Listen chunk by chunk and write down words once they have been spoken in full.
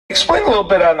Explain a little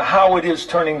bit on how it is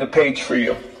turning the page for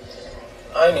you.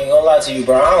 I ain't even gonna lie to you,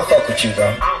 bro. I don't fuck with you, bro.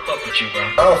 I don't fuck with you, bro.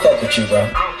 I don't fuck with you, bro.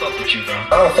 I don't fuck with you, bro. I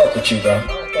don't fuck with you, bro.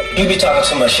 You be talking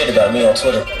too much shit about me on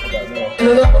Twitter.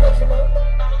 Nigga, I'ma let you know.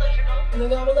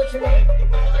 Nigga, I'ma let you know.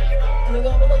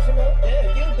 Nigga, I'ma let you know.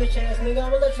 Yeah, you bitch ass nigga,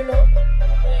 I'ma let you know.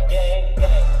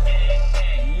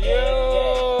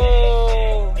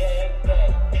 Yo,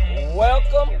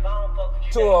 welcome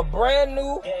to a brand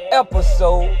new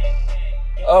episode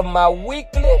of my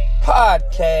weekly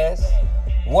podcast,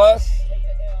 What's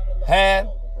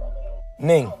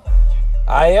Happening?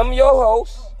 I am your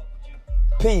host,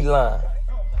 P-Line.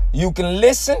 You can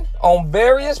listen on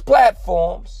various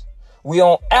platforms. We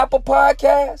on Apple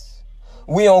Podcasts,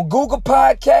 we on Google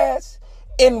Podcasts,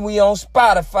 and we on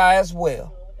Spotify as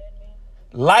well.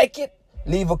 Like it,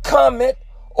 leave a comment,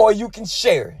 or you can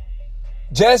share it.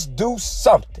 Just do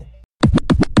something.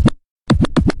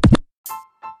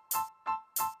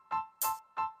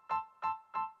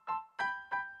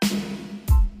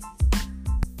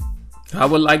 I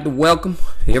would like to welcome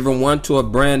everyone to a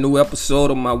brand new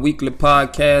episode of my weekly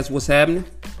podcast, What's Happening?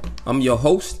 I'm your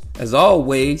host, as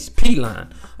always, P-Line.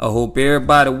 I hope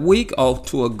everybody week off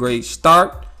to a great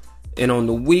start. And on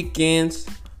the weekends,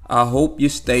 I hope you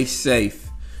stay safe.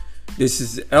 This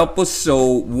is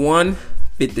episode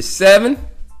 157.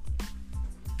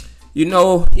 You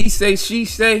know, he say, she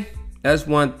say, that's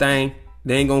one thing.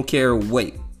 They ain't gonna carry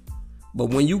weight.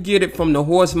 But when you get it from the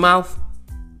horse mouth,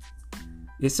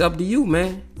 it's up to you,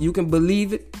 man. You can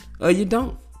believe it or you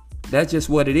don't. That's just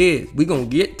what it is. We're going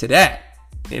to get to that.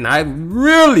 And I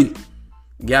really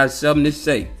got something to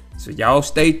say. So y'all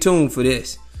stay tuned for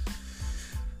this.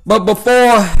 But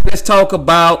before, let's talk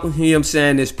about, you know what I'm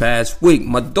saying, this past week.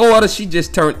 My daughter, she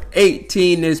just turned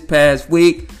 18 this past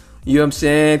week. You know what I'm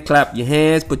saying? Clap your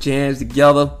hands, put your hands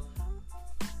together.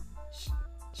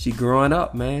 She growing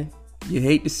up, man. You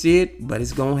hate to see it, but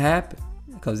it's going to happen.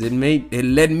 Because it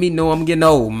letting me know I'm getting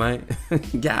old, man.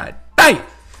 God dang.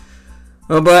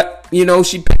 But, you know,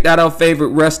 she picked out her favorite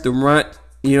restaurant.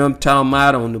 You know, I'm talking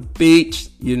about on the beach.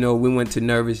 You know, we went to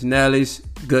Nervous Nelly's.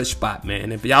 Good spot,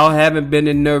 man. If y'all haven't been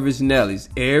to Nervous Nelly's,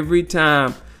 every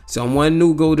time someone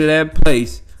new go to that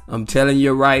place, I'm telling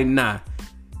you right now,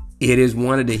 it is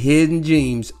one of the hidden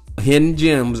gems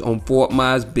on Fort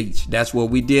Myers Beach. That's where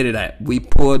we did it at. We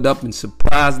pulled up and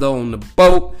surprised her on the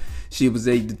boat. She was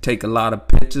able to take a lot of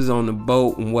pictures on the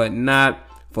boat and whatnot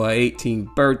for her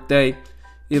 18th birthday.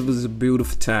 It was a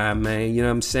beautiful time, man. You know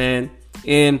what I'm saying?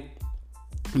 And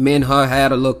me and her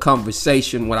had a little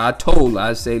conversation. When I told her,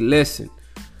 I say, listen,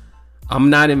 I'm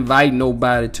not inviting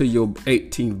nobody to your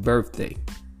 18th birthday.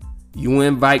 You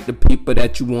invite the people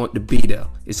that you want to be there.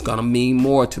 It's going to mean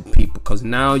more to people because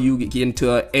now you get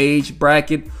into an age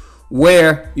bracket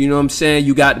where, you know what I'm saying,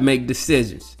 you got to make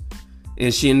decisions.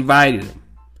 And she invited them.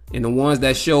 And the ones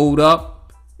that showed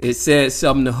up, it said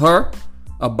something to her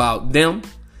about them.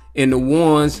 And the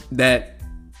ones that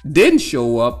didn't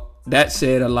show up, that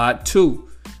said a lot too.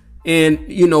 And,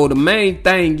 you know, the main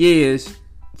thing is,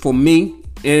 for me,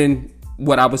 and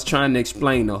what I was trying to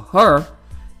explain to her,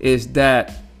 is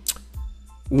that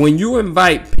when you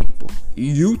invite people,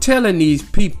 you telling these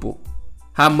people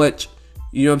how much,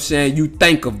 you know what I'm saying, you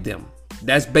think of them.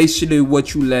 That's basically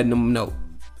what you letting them know.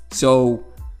 So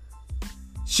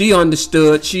she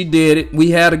understood. She did it.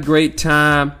 We had a great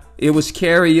time. It was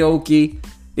karaoke.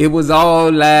 It was all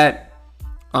that.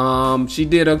 She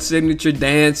did her signature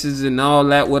dances and all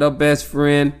that with her best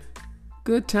friend.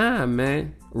 Good time,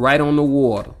 man. Right on the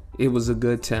water. It was a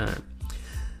good time.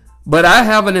 But I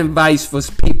have an advice for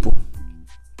people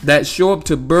that show up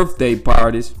to birthday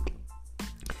parties,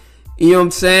 you know what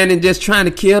I'm saying, and just trying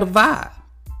to kill the vibe.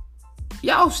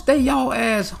 Y'all stay y'all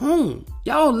ass home.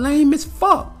 Y'all lame as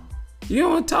fuck. You know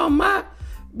what I'm talking about?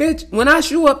 Bitch, when I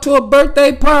show up to a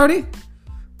birthday party,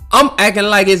 I'm acting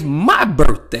like it's my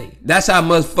birthday. That's how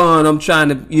much fun I'm trying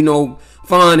to, you know,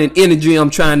 fun and energy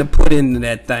I'm trying to put into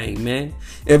that thing, man.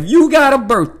 If you got a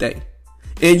birthday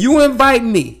and you invite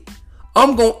me,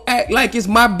 I'm going to act like it's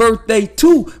my birthday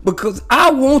too, because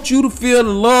I want you to feel the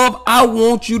love. I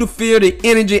want you to feel the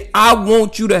energy. I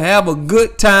want you to have a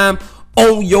good time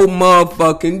on your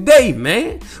motherfucking day,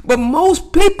 man. But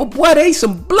most people, boy, they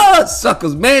some blood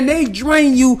suckers, man. They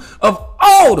drain you of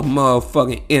all the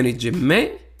motherfucking energy,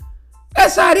 man.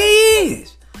 That's how it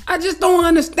is. I just don't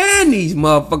understand these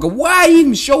motherfuckers. Why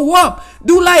even show up?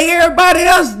 Do like everybody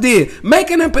else did.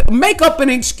 Make up an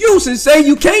excuse and say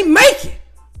you can't make it.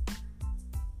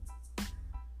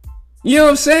 You know what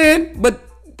I'm saying? But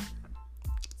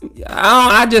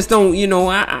I just don't, you know,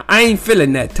 I ain't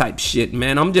feeling that type shit,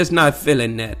 man. I'm just not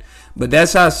feeling that. But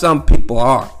that's how some people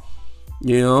are,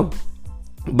 you know.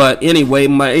 But anyway,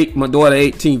 my daughter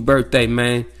 18th birthday,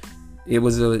 man, it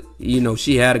was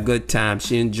she had a good time.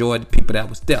 She enjoyed the people that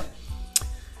was there.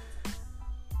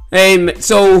 Hey,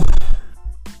 so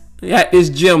at this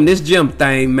gym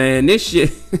thing, man, this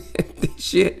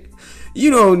shit,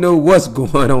 you don't know what's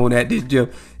going on at this gym.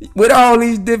 With all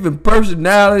these different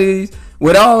personalities,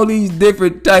 with all these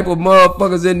different type of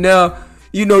motherfuckers in there,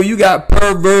 you got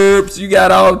perverts, you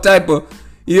got all type of,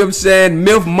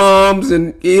 MILF moms,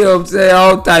 and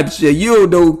all type of shit. You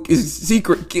don't know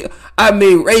secret,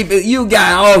 rape. You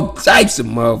got all types of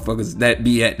motherfuckers that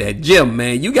be at that gym,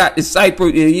 man. You got the cypher,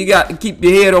 you got to keep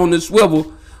your head on the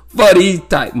swivel for these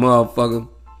type motherfuckers.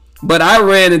 But I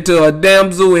ran into a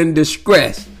damsel in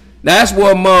distress. That's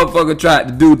what a motherfucker tried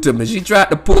to do to me. She tried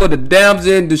to pull the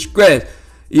damsel in distress.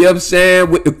 You know what I'm saying?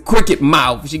 With the crooked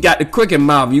mouth. She got the crooked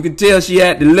mouth. You can tell she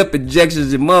had the lip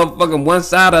injections. And motherfucking one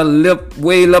side of the lip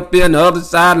way up in, the other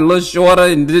side a little shorter.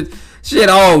 And this shit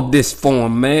all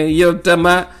disformed, man. You know what I'm talking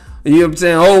about? You know what I'm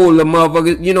saying? Old little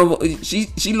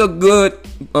motherfucker. She looked good.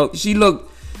 She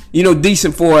looked,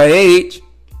 decent for her age.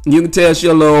 You can tell she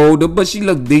a little older, but she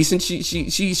looked decent.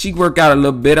 She worked out a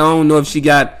little bit. I don't know if she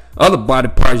got other body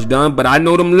parts done, but I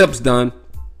know them lips done.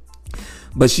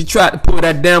 But she tried to pull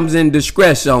that damsel in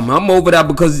distress on me. I'm over that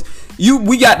because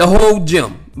we got the whole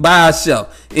gym by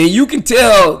ourselves. And you can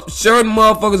tell certain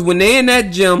motherfuckers when they in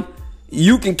that gym,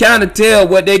 you can kind of tell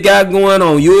what they got going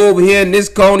on. You over here in this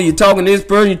corner, you talking to this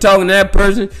person, you talking to that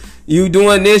person, you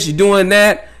doing this, you doing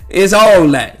that. It's all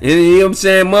that. And you know what I'm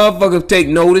saying? Motherfuckers take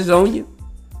notice on you.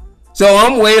 So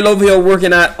I'm way over here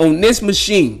working out on this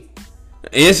machine.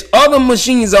 Its other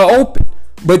machines are open,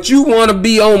 but you want to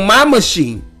be on my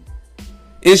machine.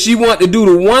 And she want to do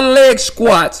the one leg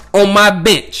squats on my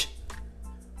bench.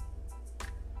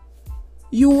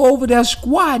 You over there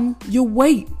squatting your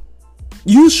weight.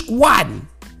 You squatting.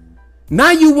 Now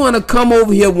you want to come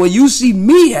over here when you see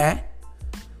me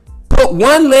put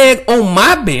one leg on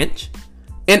my bench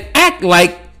and act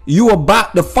like you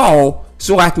about to fall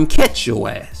so I can catch your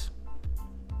ass.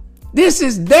 This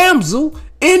is damsel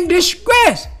in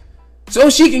distress. So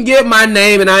she can get my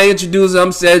name and I introduce her,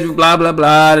 I'm Cedric, blah, blah,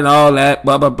 blah, and all that,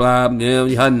 blah, blah, blah, her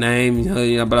name,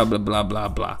 blah, blah, blah, blah,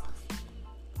 blah.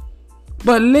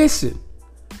 But listen,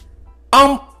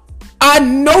 I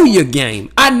know your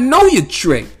game. I know your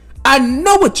trick. I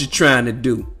know what you're trying to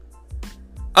do.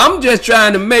 I'm just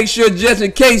trying to make sure, just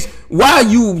in case, while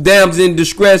you damsel in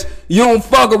distress, you don't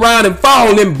fuck around and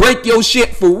fall and break your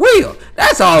shit for real.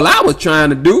 That's all I was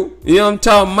trying to do. You know what I'm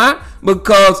talking about?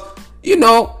 Because,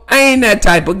 I ain't that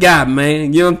type of guy,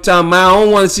 man. You know what I'm talking about? I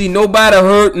don't want to see nobody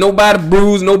hurt, nobody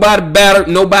bruised, nobody battered,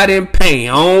 nobody in pain.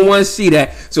 I don't want to see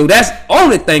that. So that's the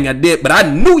only thing I did. But I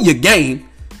knew your game.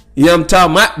 You know what I'm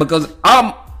talking about? Because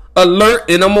I'm alert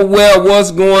and I'm aware of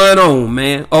what's going on,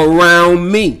 man,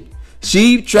 around me.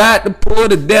 She tried to pull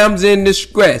the damsel in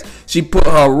distress. She put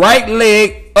her right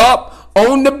leg up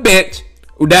on the bench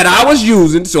that I was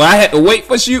using. So I had to wait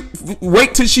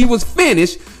till she was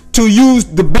finished to use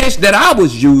the bench that I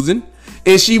was using,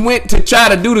 and she went to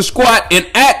try to do the squat and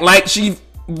act like she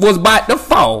was about to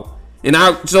fall. And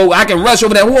so I can rush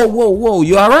over there. Whoa,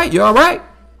 you all right? You all right?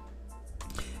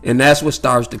 And that's what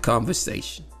starts the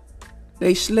conversation.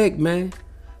 They slick, man,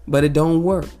 but it don't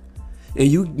work.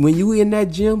 And when you in that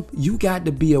gym, you got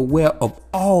to be aware of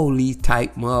all these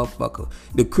type motherfuckers.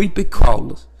 The creepy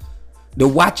crawlers, the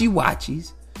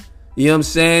watchies, you know what I'm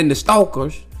saying? The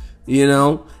stalkers,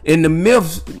 and the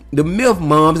MILF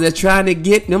moms that trying to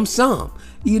get them some.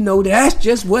 That's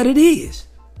just what it is.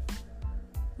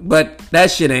 But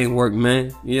that shit ain't work,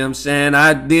 man. You know what I'm saying?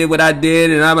 I did what I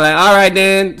did, and I'm like, all right,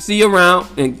 then, see you around,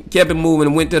 and kept it moving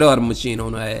and went to the other machine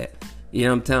on her head. You know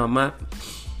what I'm talking about?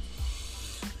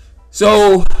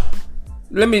 So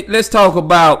let's talk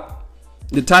about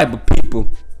the type of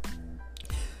people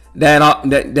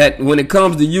that when it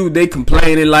comes to you, they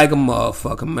complaining like a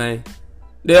motherfucker, man.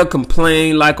 They'll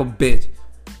complain like a bitch.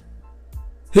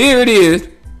 Here it is.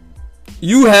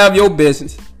 You have your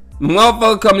business.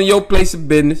 Motherfucker come to your place of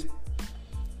business.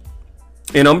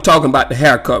 And I'm talking about the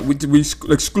haircut. We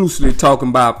exclusively talking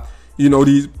about,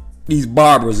 these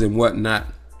barbers and whatnot.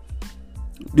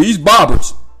 These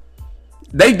barbers.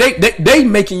 They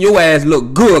making your ass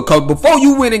look good. Cause before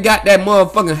you went and got that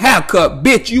motherfucking haircut,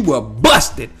 bitch, you were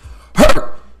busted.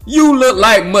 Hurt. You look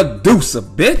like Medusa,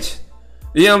 bitch.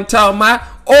 You know what I'm talking about?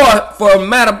 Or for a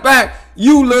matter of fact,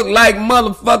 you look like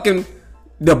motherfucking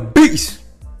the Beast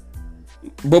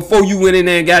before you went in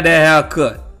there and got that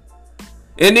haircut.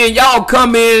 And then y'all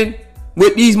come in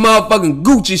with these motherfucking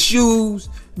Gucci shoes,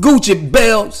 Gucci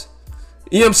belts,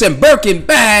 you know what I'm saying, Birkin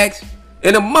bags,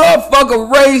 and the motherfucker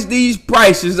raised these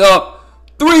prices up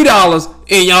 $3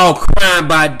 and y'all crying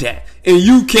about that. And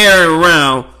you carrying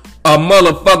around a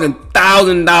motherfucking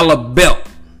 $1,000 belt.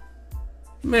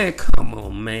 Man, come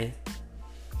on, man.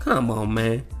 Come on,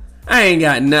 man. I ain't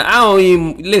got nothing. I don't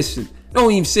even, listen,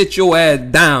 don't even sit your ass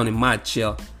down in my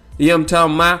chair. You know what I'm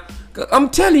talking about? I'm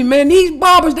telling you, man, these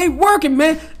barbers, they working,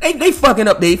 man. They fucking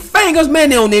up their fingers, man.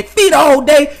 They on their feet all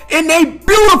day, and they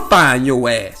beautifying your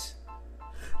ass.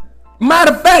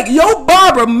 Matter of fact, your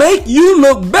barber make you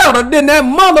look better than that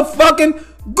motherfucking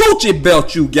Gucci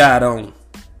belt you got on.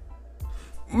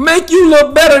 Make you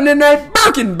look better than that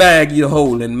Birkin bag you're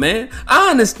holding, man. I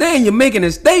understand you're making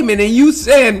a statement and you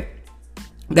saying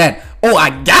that, oh,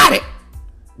 I got it.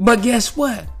 But guess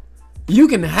what? You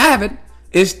can have it.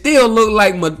 It still look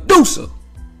like Medusa.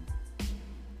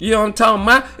 You know what I'm talking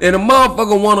about? And a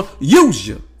motherfucker want to use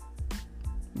you.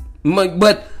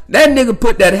 But that nigga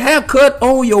put that haircut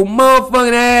on your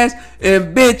motherfucking ass,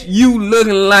 and bitch, you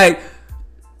looking like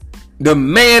the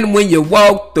man when you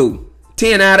walk through.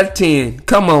 10 out of 10.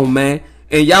 Come on, man.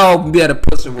 And y'all better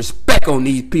put some respect on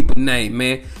these people's name,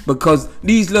 man. Because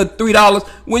these little $3,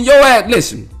 when your ass,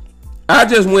 listen, I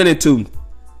just went into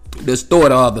the store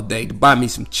the other day to buy me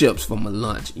some chips for my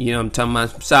lunch. You know what I'm talking about?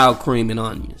 Some sour cream and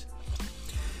onions.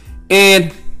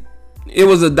 And it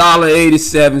was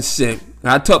 $1.87.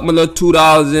 I took my little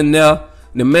 $2 in there.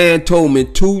 The man told me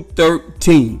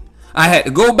 $2.13. I had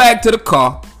to go back to the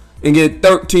car and get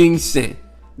 13 cents.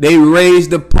 They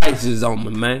raised the prices on me,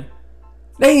 man.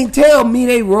 They ain't tell me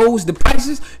they rose the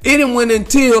prices. It didn't went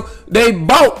until they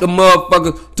bought the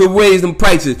motherfucker to raise them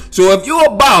prices. So if you're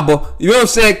a barber, you know what I'm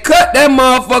saying, cut that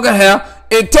motherfucker hair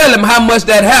and tell him how much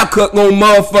that haircut gonna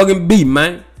motherfucking be,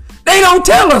 man. They don't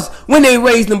tell us when they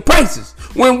raise them prices.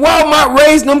 When Walmart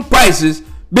raised them prices,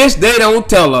 bitch, they don't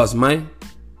tell us, man.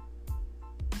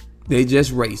 They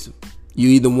just raise them. You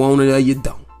either want it or you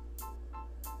don't.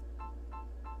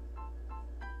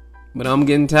 But I'm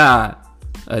getting tired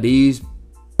of these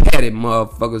petty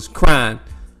motherfuckers crying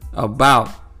about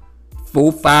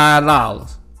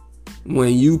 $4-5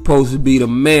 when you supposed to be the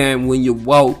man when you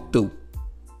walk through.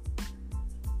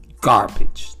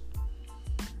 Garbage.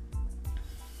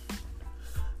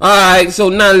 Alright, so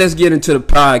now let's get into the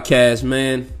podcast,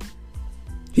 man.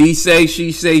 He say,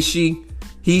 she say, she.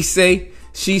 He say,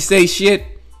 she say shit.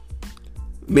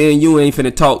 Man, you ain't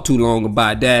finna talk too long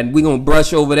about that. We gonna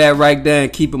brush over that right there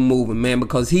and keep it moving, man.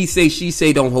 Because he say, she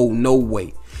say don't hold no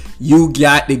weight. You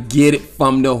got to get it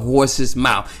from the horse's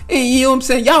mouth. And you know what I'm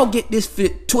saying? Y'all get this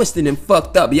fit twisted and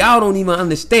fucked up. Y'all don't even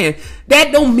understand.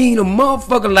 That don't mean a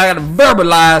motherfucker like to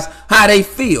verbalize how they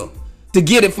feel to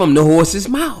get it from the horse's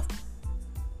mouth.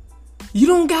 You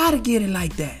don't gotta get it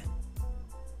like that.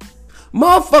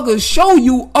 Motherfuckers show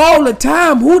you all the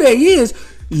time who they is.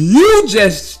 You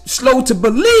just slow to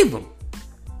believe them.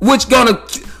 What's gonna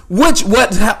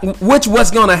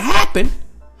happen?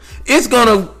 It's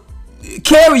gonna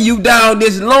carry you down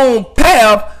this long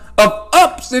path of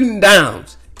ups and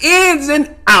downs, ins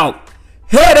and out,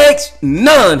 headaches,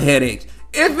 non-headaches.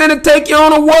 It's gonna take you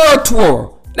on a world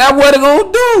tour. That's what it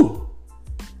gonna do.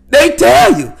 They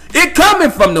tell you it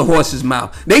coming from the horse's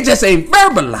mouth. They just ain't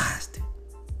verbalized.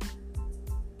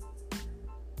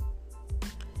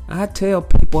 I tell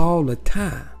people all the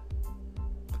time,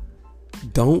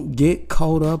 don't get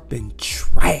caught up in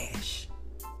trash.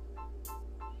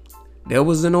 There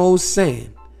was an old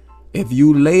saying, if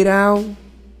you lay down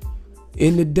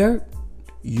in the dirt,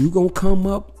 you gonna come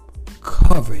up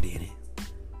covered in it.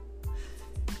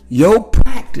 Your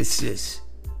practices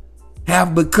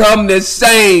have become the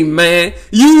same, man.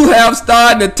 You have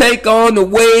started to take on the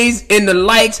ways and the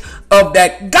likes of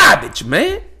that garbage,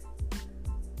 man.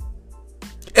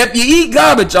 If you eat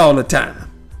garbage all the time,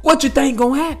 what you think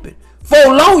gonna happen? For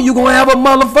long, you gonna have a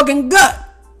motherfucking gut.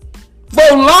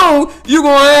 For long, you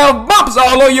gonna have bumps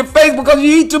all over your face because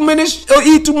you eat too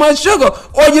much sugar,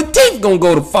 or your teeth gonna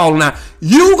go to falling out.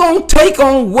 You gonna take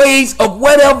on ways of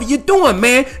whatever you're doing,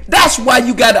 man. That's why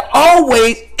you gotta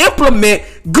always implement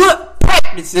good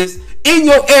practices in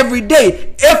your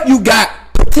everyday if you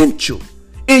got potential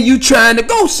and you trying to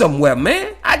go somewhere,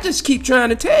 man. I just keep trying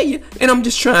to tell you, and I'm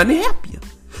just trying to help you.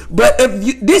 But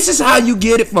this is how you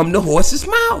get it from the horse's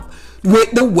mouth,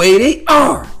 with the way they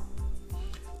are.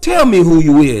 Tell me who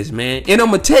you is, man, and I'm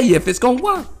going to tell you if it's going to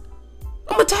work.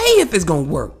 I'm going to tell you if it's going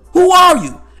to work. Who are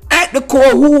you? At the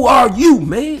core, who are you,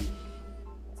 man?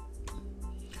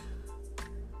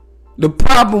 The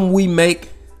problem we make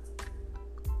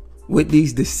with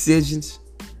these decisions,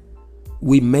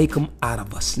 we make them out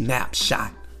of a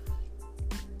snapshot.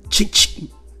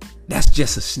 That's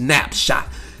just a snapshot.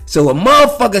 So a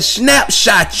motherfucker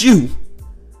snapshot you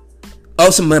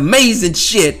of some amazing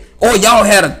shit Or y'all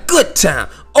had a good time.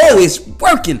 Oh, it's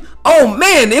working. Oh,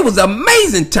 man, it was an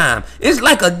amazing time. It's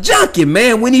like a junkie,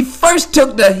 man. When he first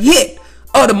took the hit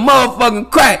of the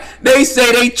motherfucking crack, they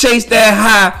say they chased that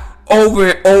high over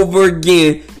and over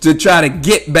again to try to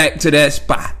get back to that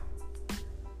spot.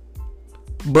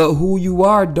 But who you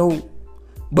are don't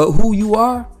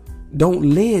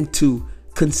lend to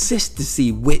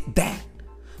consistency with that,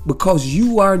 because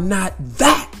you are not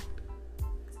that.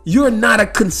 You're not a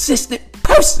consistent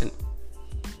person.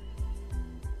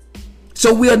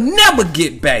 So we'll never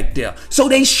get back there. So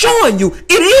they showing you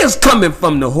it is coming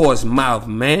from the horse mouth,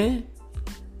 man.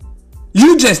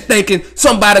 You just thinking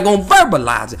somebody gonna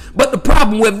verbalize it. But the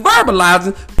problem with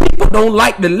verbalizing, people don't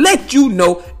like to let you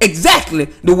know exactly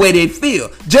the way they feel,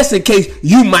 just in case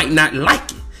you might not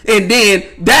like it. And then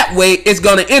that way it's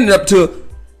gonna end up to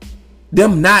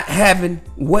them not having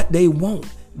what they want.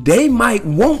 They might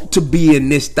want to be in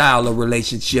this style of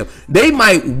relationship. They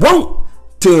might want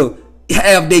to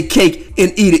have their cake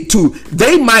and eat it too.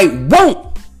 They might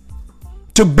want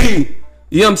to be,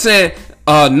 you know what I'm saying,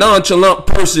 a nonchalant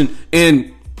person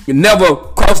and never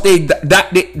cross they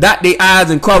dot their I's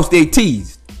and cross their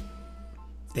T's.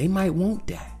 They might want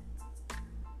that.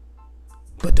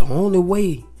 But the only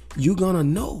way you're gonna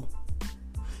know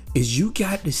is you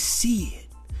got to see it.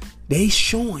 They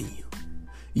showing you.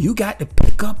 You got to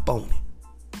pick up on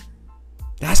it.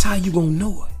 That's how you gonna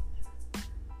know it.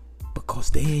 Because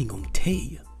they ain't gonna tell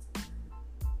you.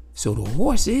 So the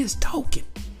horse is talking.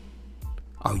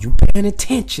 Are you paying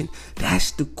attention?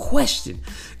 That's the question.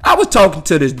 I was talking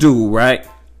to this dude, right?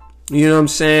 You know what I'm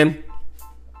saying?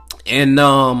 And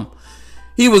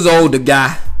he was an older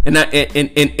guy. And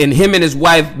him and his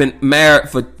wife been married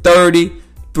for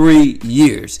 33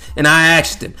 years. And I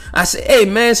asked him, I said, hey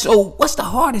man, so what's the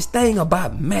hardest thing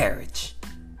about marriage?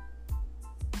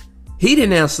 He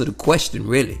didn't answer the question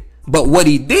really. But what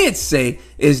he did say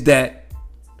is that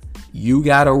you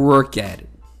gotta work at it.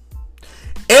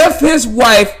 If his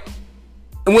wife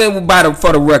went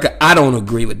for the record, I don't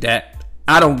agree with that.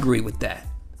 I don't agree with that.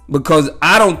 Because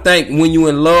I don't think when you're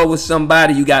in love with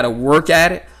somebody, you gotta work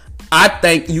at it. I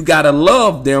think you gotta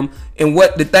love them and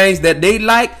what the things that they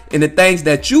like and the things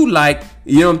that you like,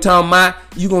 you know what I'm talking about?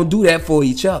 You gonna do that for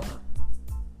each other.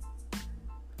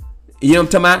 You know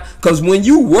what I'm talking about? Because when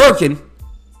you working,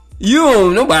 you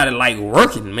don't nobody like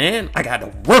working, man. I gotta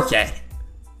work at it.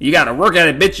 You gotta work at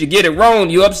it, bitch. You get it wrong,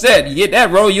 you upset. You get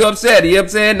that wrong, you upset. You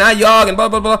upset, now you arguing, blah,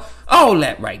 blah, blah. All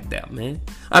that right there, man.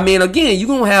 I mean, again, you're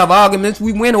gonna have arguments.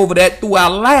 We went over that through our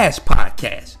last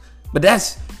podcast. But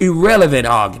that's irrelevant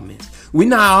arguments. We're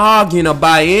not arguing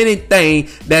about anything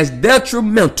that's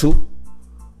detrimental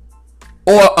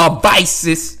or a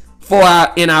vices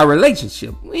in our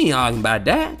relationship. We ain't arguing about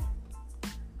that.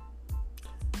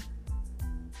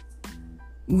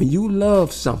 When you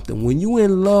love something, when you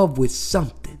in love with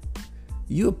something,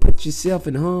 you'll put yourself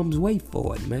in harm's way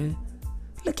for it, man.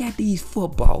 Look at these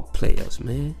football players,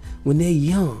 man. When they're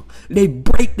young, they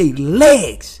break their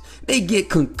legs. They get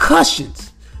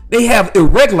concussions. They have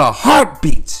irregular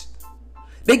heartbeats.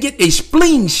 They get their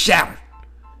spleen shattered.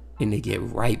 And they get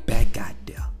right back out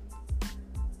there.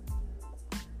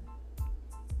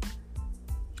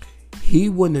 He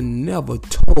wouldn't have never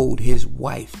told his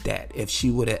wife that if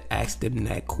she would have asked him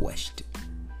that question.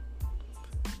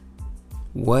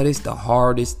 What is the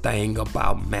hardest thing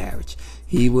about marriage?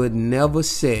 He would never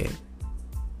say,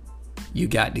 you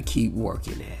got to keep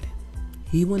working at it.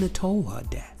 He wouldn't have told her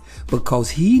that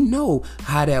because he know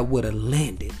how that would have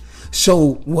landed.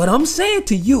 So what I'm saying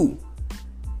to you,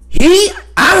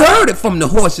 I heard it from the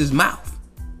horse's mouth.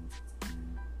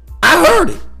 I heard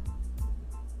it.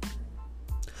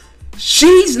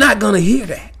 She's not going to hear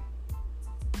that.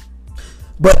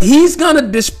 But he's going to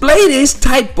display this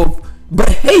type of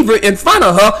behavior in front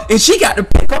of her, and she got to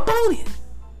pick up on it.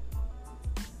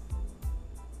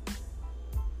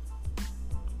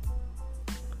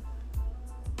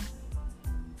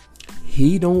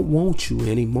 He don't want you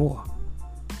anymore.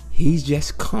 He's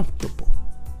just comfortable,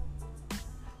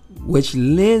 which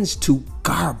lends to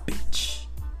garbage.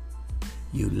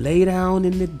 You lay down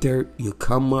in the dirt, you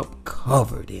come up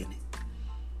covered in it.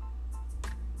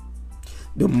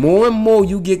 The more and more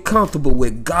you get comfortable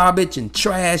with garbage and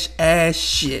trash ass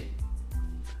shit,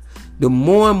 the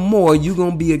more and more you're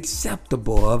going to be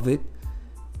acceptable of it.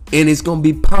 And it's going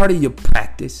to be part of your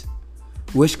practice,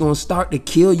 which is going to start to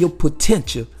kill your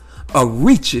potential of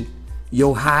reaching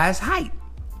your highest height.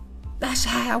 That's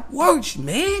how it works,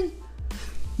 man.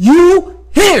 You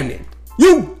hearing it.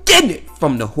 You getting it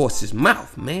from the horse's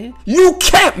mouth, man. You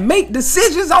can't make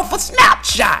decisions off a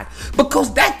snapshot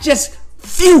because that's just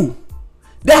few.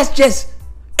 That's just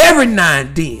every now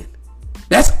and then.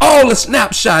 That's all a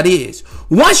snapshot is.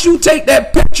 Once you take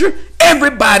that picture,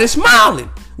 everybody's smiling.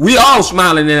 We all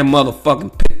smiling in that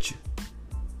motherfucking picture.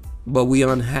 But we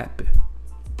unhappy.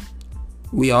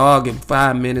 We arguing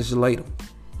 5 minutes later.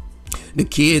 The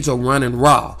kids are running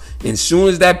raw. And as soon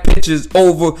as that picture's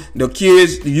over, the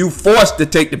kids, you forced to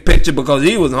take the picture because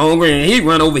he was hungry and he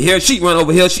run over here, she run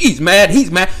over here, she's mad,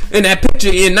 he's mad. And that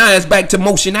picture in now is back to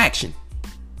motion action.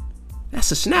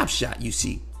 That's a snapshot, you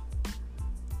see.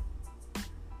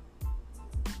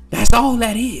 That's all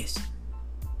that is.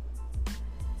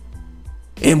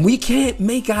 And we can't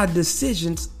make our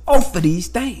decisions off of these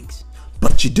things.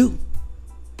 But you do.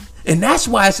 And that's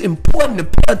why it's important to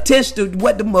pay attention to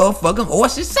what the motherfucking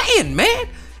horse is saying, man.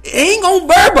 It ain't gonna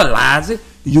verbalize it.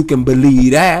 You can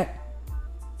believe that.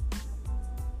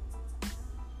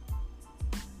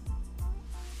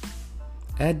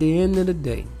 At the end of the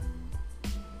day,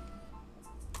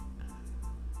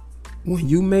 when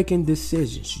you making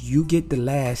decisions, you get the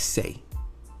last say.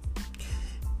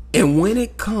 And when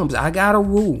it comes, I got a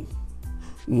rule.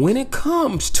 When it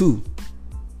comes to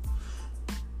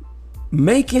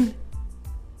making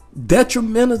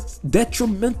detrimental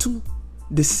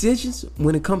decisions,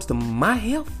 when it comes to my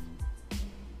health,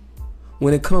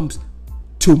 when it comes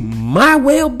to my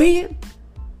well-being,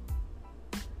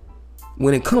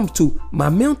 when it comes to my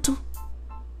mental,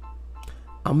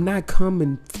 I'm not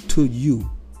coming to you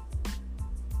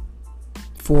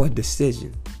for a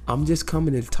decision. I'm just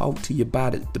coming to talk to you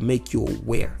about it to make you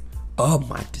aware of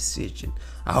my decision.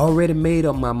 I already made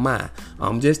up my mind.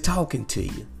 I'm just talking to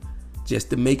you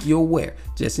just to make you aware,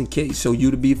 just in case, so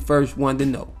you to be the first one to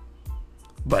know.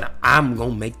 But I'm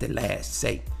gonna make the last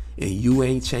say, and you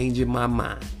ain't changing my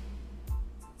mind.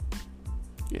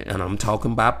 And I'm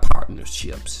talking about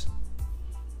partnerships.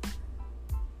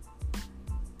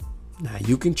 Now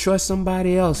you can trust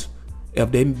somebody else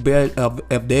if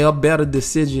they're a better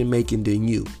decision making than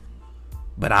you.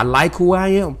 But I like who I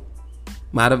am.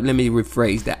 Let me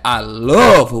rephrase that. I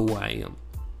love who I am.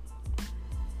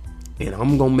 And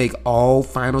I'm going to make all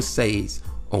final says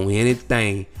on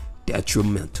anything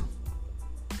detrimental.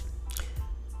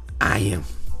 I am.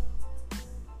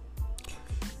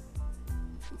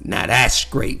 Now that's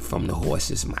straight from the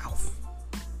horse's mouth.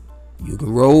 You can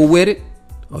roll with it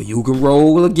or you can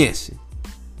roll against it.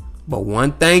 But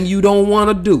one thing you don't want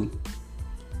to do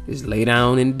is lay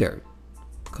down in dirt.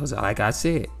 Because like I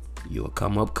said, you'll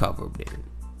come up covered then.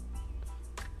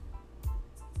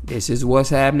 This is what's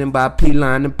happening by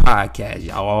P-Line the Podcast.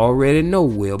 Y'all already know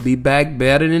we'll be back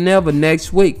better than ever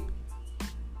next week.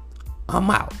 I'm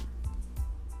out.